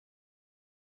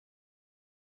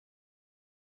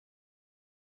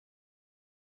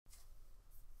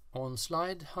On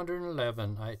slide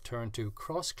 111, I turn to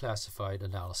cross-classified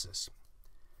analysis.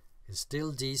 It's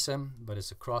still DSEM, but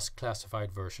it's a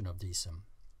cross-classified version of DSEM.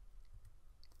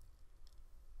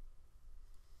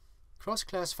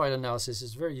 Cross-classified analysis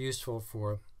is very useful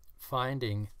for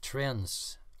finding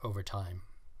trends over time.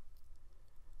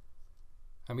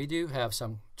 And we do have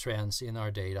some trends in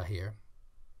our data here.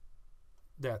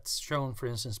 That's shown, for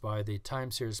instance, by the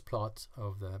time series plot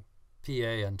of the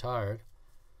PA and tired,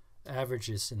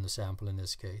 averages in the sample in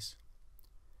this case.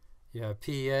 You have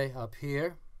PA up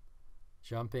here,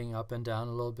 jumping up and down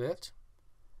a little bit.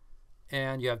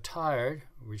 And you have tired,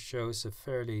 which shows a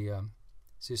fairly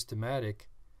systematic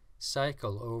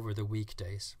cycle over the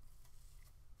weekdays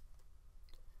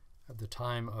of the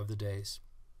time of the days.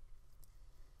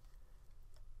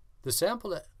 The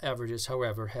sample averages,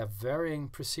 however, have varying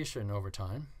precision over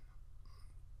time,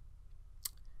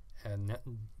 and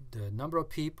the number of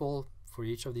people for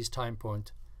each of these time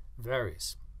points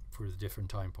varies for the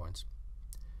different time points.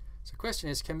 So the question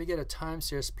is, can we get a time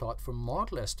series plot for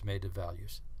model estimated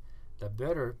values that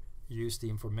better use the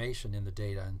information in the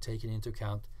data and take into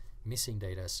account missing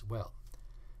data as well?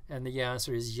 And the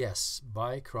answer is yes,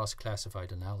 by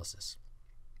cross-classified analysis.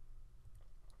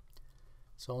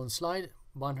 So on slide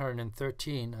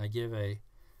 113, I give a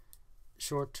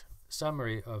short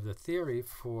summary of the theory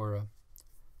for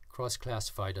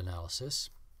cross-classified analysis.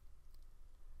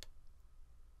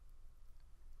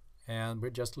 And we're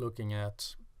just looking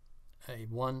at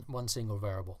one single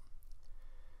variable.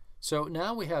 So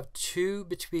now we have two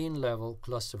between level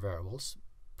cluster variables,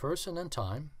 person and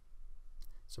time.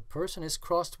 So person is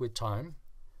crossed with time,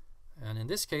 and in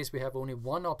this case we have only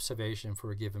one observation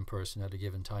for a given person at a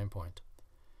given time point.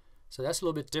 So that's a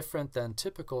little bit different than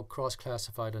typical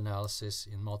cross-classified analysis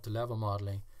in multi-level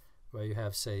modeling, where you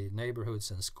have, say,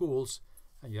 neighborhoods and schools,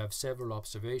 and you have several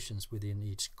observations within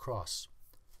each cross.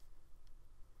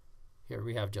 Here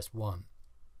we have just one.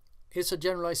 It's a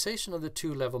generalization of the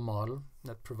two-level model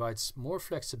that provides more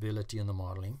flexibility in the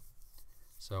modeling.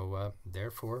 So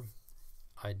therefore,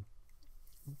 I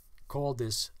call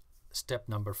this step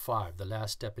number 5, the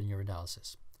last step in your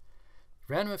analysis.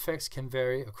 Random effects can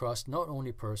vary across not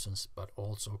only persons, but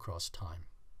also across time.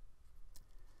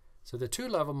 So the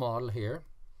two-level model here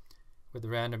with the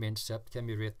random intercept can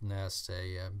be written as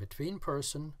a between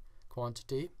person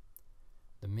quantity,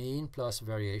 the mean plus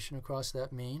variation across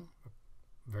that mean,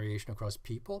 variation across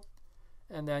people,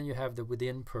 and then you have the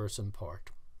within person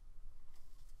part.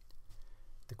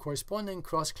 The corresponding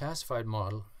cross-classified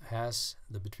model has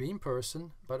the between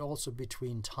person, but also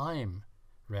between time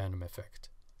random effect,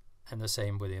 and the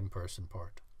same within person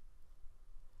part.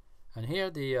 And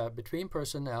here the between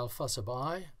person alpha sub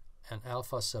I and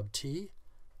alpha sub t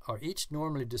are each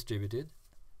normally distributed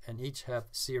and each have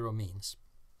zero means.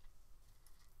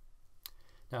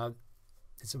 Now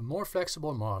it's a more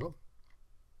flexible model,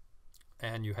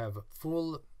 and you have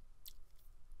full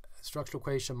structural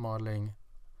equation modeling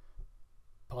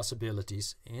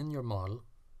possibilities in your model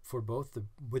for both the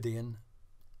within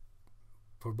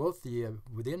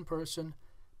person,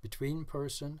 between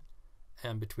person,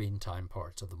 and between time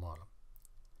parts of the model.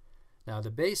 Now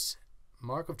the base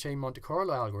Markov chain Monte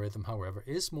Carlo algorithm, however,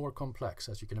 is more complex,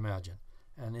 as you can imagine,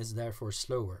 and is therefore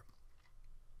slower.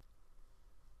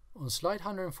 On slide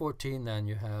 114 then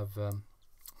you have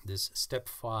this step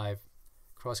 5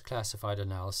 cross-classified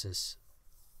analysis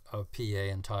of PA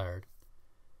and tired.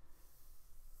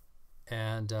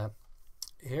 And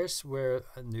here's where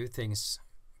new things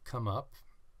come up.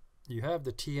 You have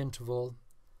the t-interval,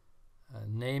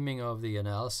 naming of the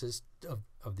analysis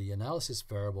of the analysis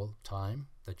variable time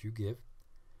that you give,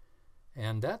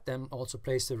 and that then also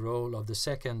plays the role of the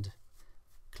second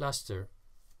cluster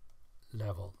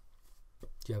level.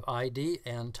 You have ID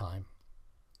and time,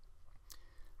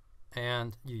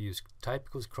 and you use type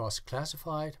equals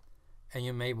cross-classified, and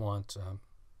you may want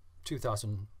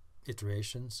 2000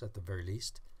 iterations at the very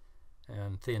least,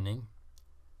 and thinning,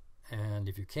 and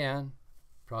if you can,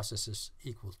 processors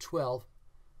equal 12,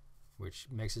 which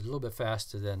makes it a little bit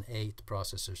faster than 8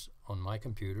 processors on my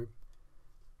computer.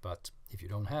 But if you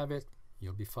don't have it,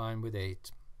 you'll be fine with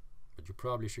 8, but you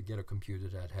probably should get a computer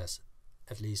that has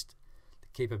at least the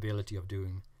capability of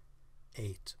doing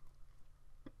 8.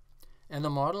 And the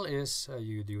model is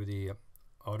you do the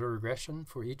auto regression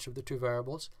for each of the two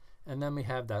variables, and then we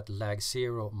have that lag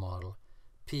 0 model,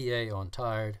 PA on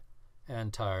tired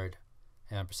and tired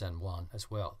 &1 as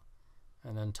well,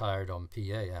 and then tired on PA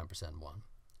 &1.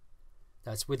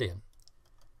 That's within.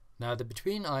 Now the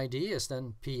between ID is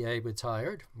then PA with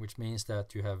tired, which means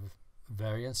that you have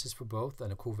variances for both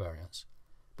and a covariance.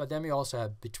 But then we also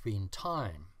have between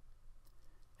time,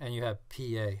 and you have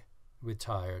PA with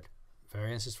tired,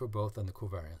 variances for both, and the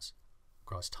covariance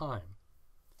across time.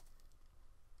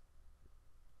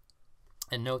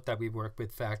 And note that we work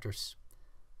with factors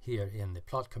here in the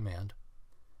plot command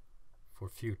for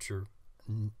future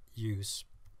use.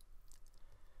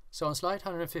 So on slide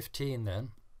 115 then,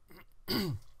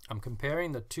 I'm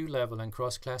comparing the two-level and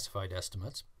cross-classified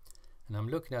estimates, and I'm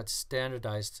looking at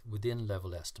standardized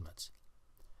within-level estimates.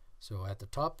 So at the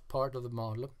top part of the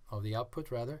model, of the output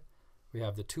rather, we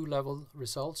have the two-level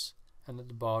results, and at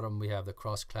the bottom we have the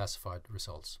cross-classified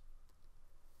results.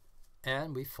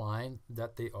 And we find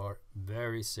that they are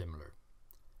very similar.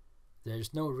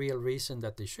 There's no real reason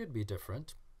that they should be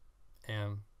different,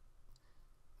 and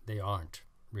they aren't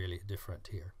really different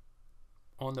here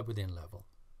on the within level.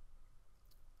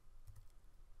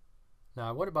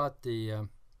 Now, what about the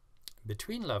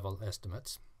between level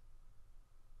estimates?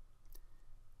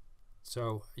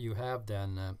 So you have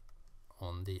then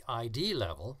on the ID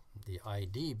level, the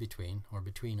ID between, or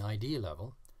between ID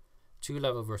level,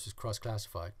 two-level versus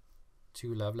cross-classified.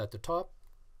 Two-level at the top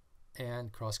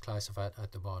and cross-classified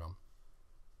at the bottom.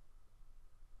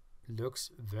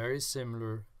 Looks very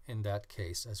similar in that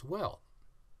case as well.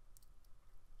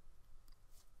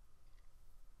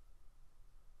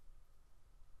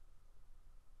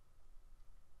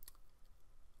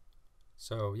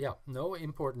 So yeah, no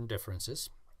important differences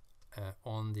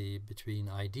on the between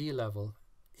ID level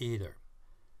either.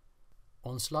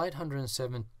 On slide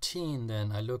 117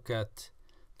 then I look at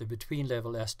the between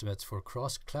level estimates for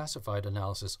cross-classified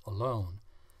analysis alone,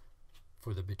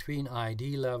 for the between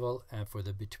ID level and for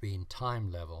the between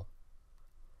time level.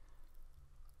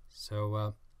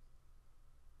 So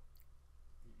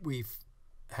we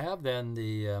have then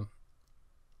the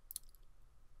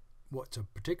what's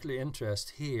of particular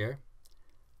interest here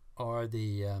are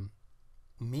the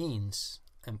means,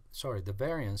 and the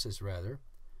variances rather,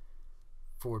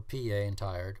 for PA and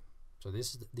tired. So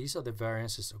these are the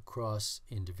variances across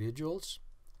individuals,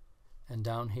 and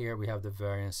down here we have the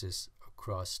variances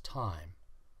across time.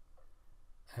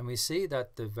 And we see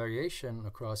that the variation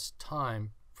across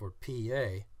time for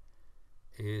PA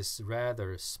is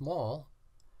rather small,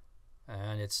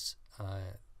 and it's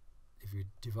if you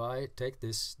take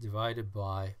this divided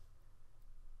by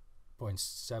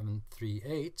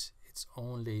 0.738, it's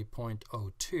only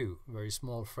 0.02, very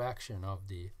small fraction of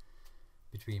the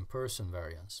between person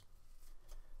variance.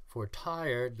 For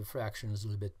tired, the fraction is a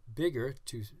little bit bigger,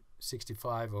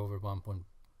 265 over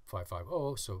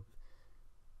 1.550, so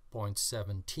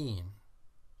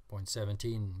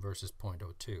 0.17 versus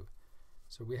 0.02.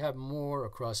 So we have more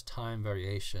across time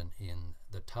variation in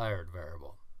the tired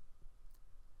variable.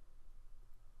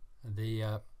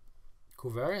 The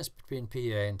covariance between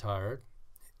PA and tired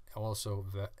also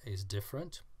is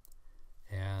different,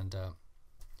 and the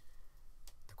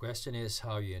question is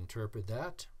how you interpret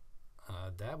that.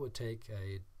 That would take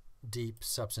a deep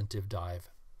substantive dive,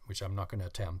 which I'm not going to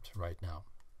attempt right now.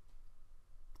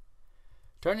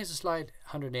 Turning to slide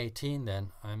 118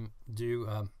 then, I'm do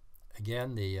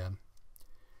again the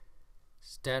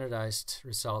standardized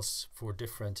results for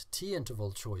different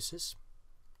t-interval choices.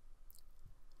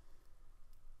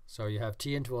 So you have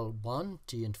t-interval 1,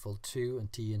 t-interval 2,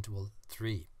 and t-interval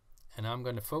 3. And I'm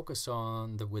going to focus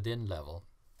on the within level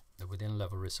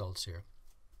results here.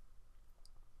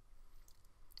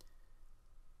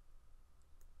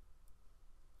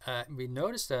 We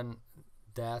notice then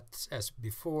that, as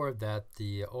before, that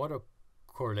the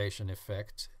autocorrelation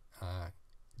effect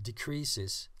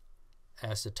decreases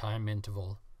as the time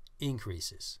interval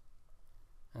increases,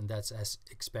 and that's as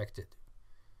expected.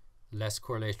 Less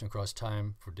correlation across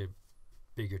time for the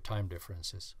bigger time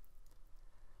differences.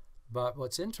 But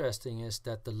what's interesting is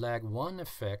that the lag 1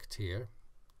 effect here,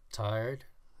 tired,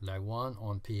 lag 1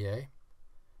 on PA,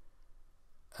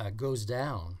 goes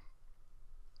down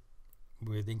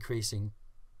with increasing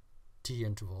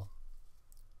t-interval.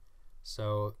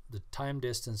 So the time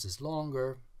distance is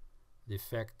longer, the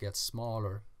effect gets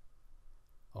smaller,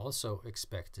 also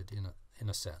expected in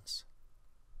a sense.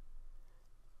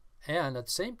 And at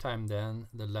the same time then,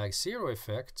 the lag 0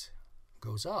 effect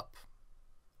goes up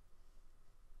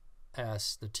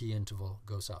as the t-interval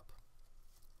goes up.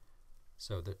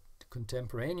 So the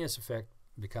contemporaneous effect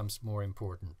becomes more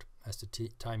important as the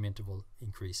time interval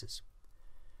increases.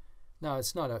 Now,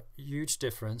 it's not a huge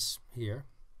difference here,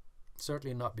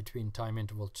 certainly not between time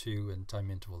interval 2 and time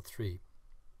interval 3.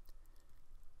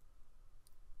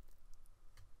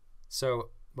 So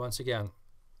once again,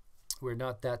 we're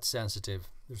not that sensitive.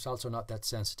 The results are not that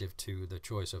sensitive to the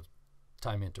choice of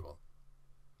time interval.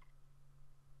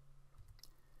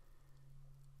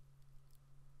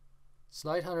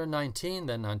 Slide 119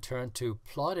 then I turn to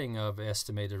plotting of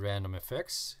estimated random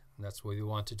effects. That's what we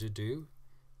wanted to do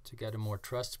to get a more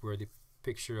trustworthy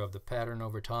picture of the pattern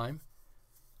over time,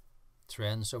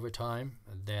 trends over time,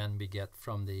 and then we get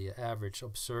from the average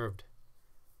observed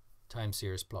time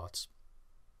series plots.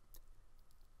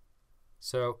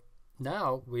 So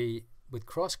now with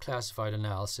cross-classified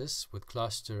analysis with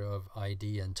cluster of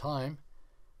ID and time,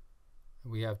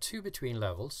 we have two between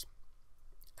levels,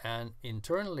 and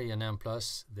internally in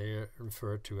Mplus they're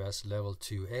referred to as level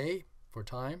 2A for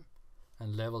time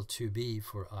and level 2B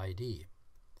for ID.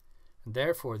 And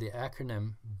therefore the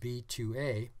acronym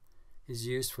B2A is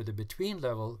used for the between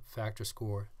level factor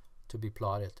score to be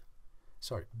plotted.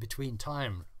 Between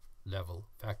time level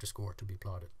factor score to be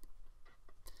plotted.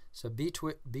 So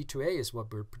B2A is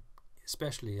what we're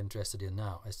especially interested in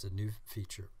now as the new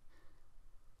feature.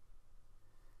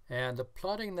 And the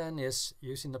plotting then is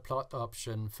using the plot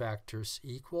option factors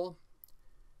equal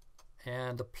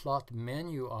and the plot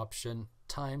menu option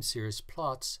time series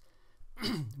plots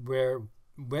where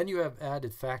when you have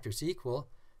added factors equal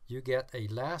you get a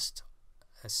last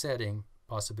setting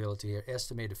possibility here,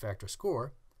 estimated factor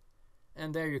score,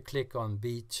 and there you click on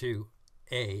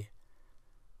B2A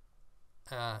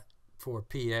for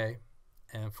PA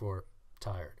and for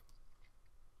tired.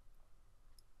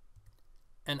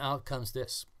 And out comes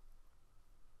this.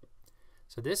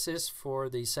 So this is for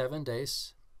the 7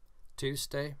 days,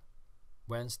 Tuesday,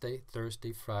 Wednesday,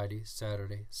 Thursday, Friday,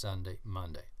 Saturday, Sunday,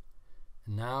 Monday.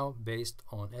 And now based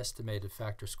on estimated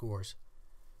factor scores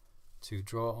to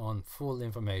draw on full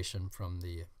information from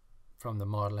the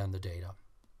model and the data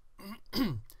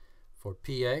for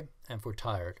PA and for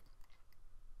tired.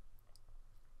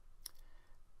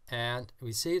 And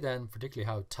we see then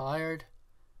particularly how tiredness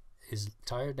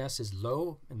is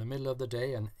low in the middle of the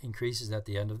day and increases at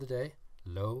the end of the day.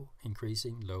 Low,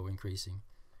 increasing,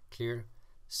 clear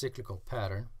cyclical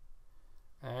pattern.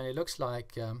 And it looks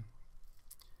like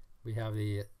we have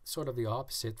the sort of the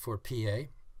opposite for PA,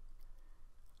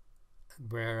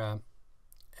 where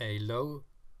a low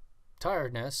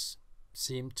tiredness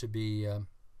seemed to be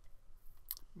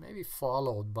maybe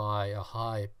followed by a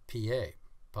high PA,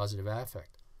 positive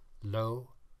affect.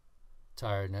 Low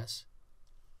tiredness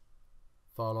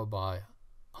followed by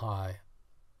high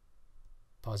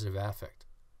positive affect.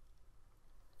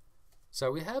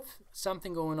 So we have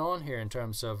something going on here in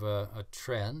terms of a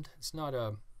trend. It's not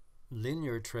a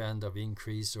linear trend of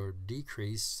increase or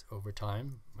decrease over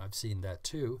time. I've seen that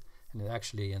too, and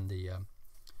actually in the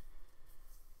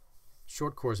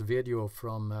short course video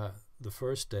from the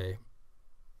first day,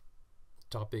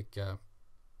 topic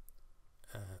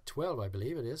 12 I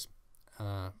believe it is,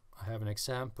 I have an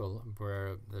example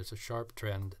where there's a sharp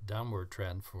trend, downward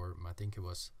trend for, I think it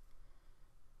was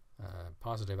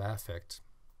positive affect.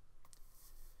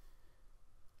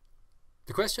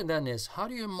 The question then is, how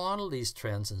do you model these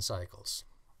trends and cycles?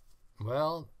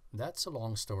 Well, that's a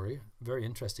long story, very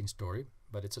interesting story,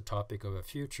 but it's a topic of a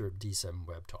future D7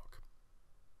 web talk.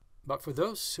 But for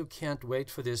those who can't wait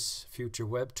for this future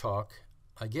web talk,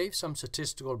 I gave some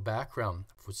statistical background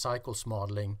for cycles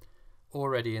modeling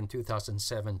already in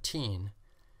 2017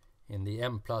 in the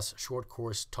Mplus short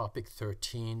course topic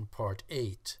 13 part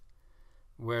 8,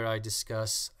 where I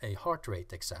discuss a heart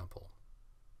rate example.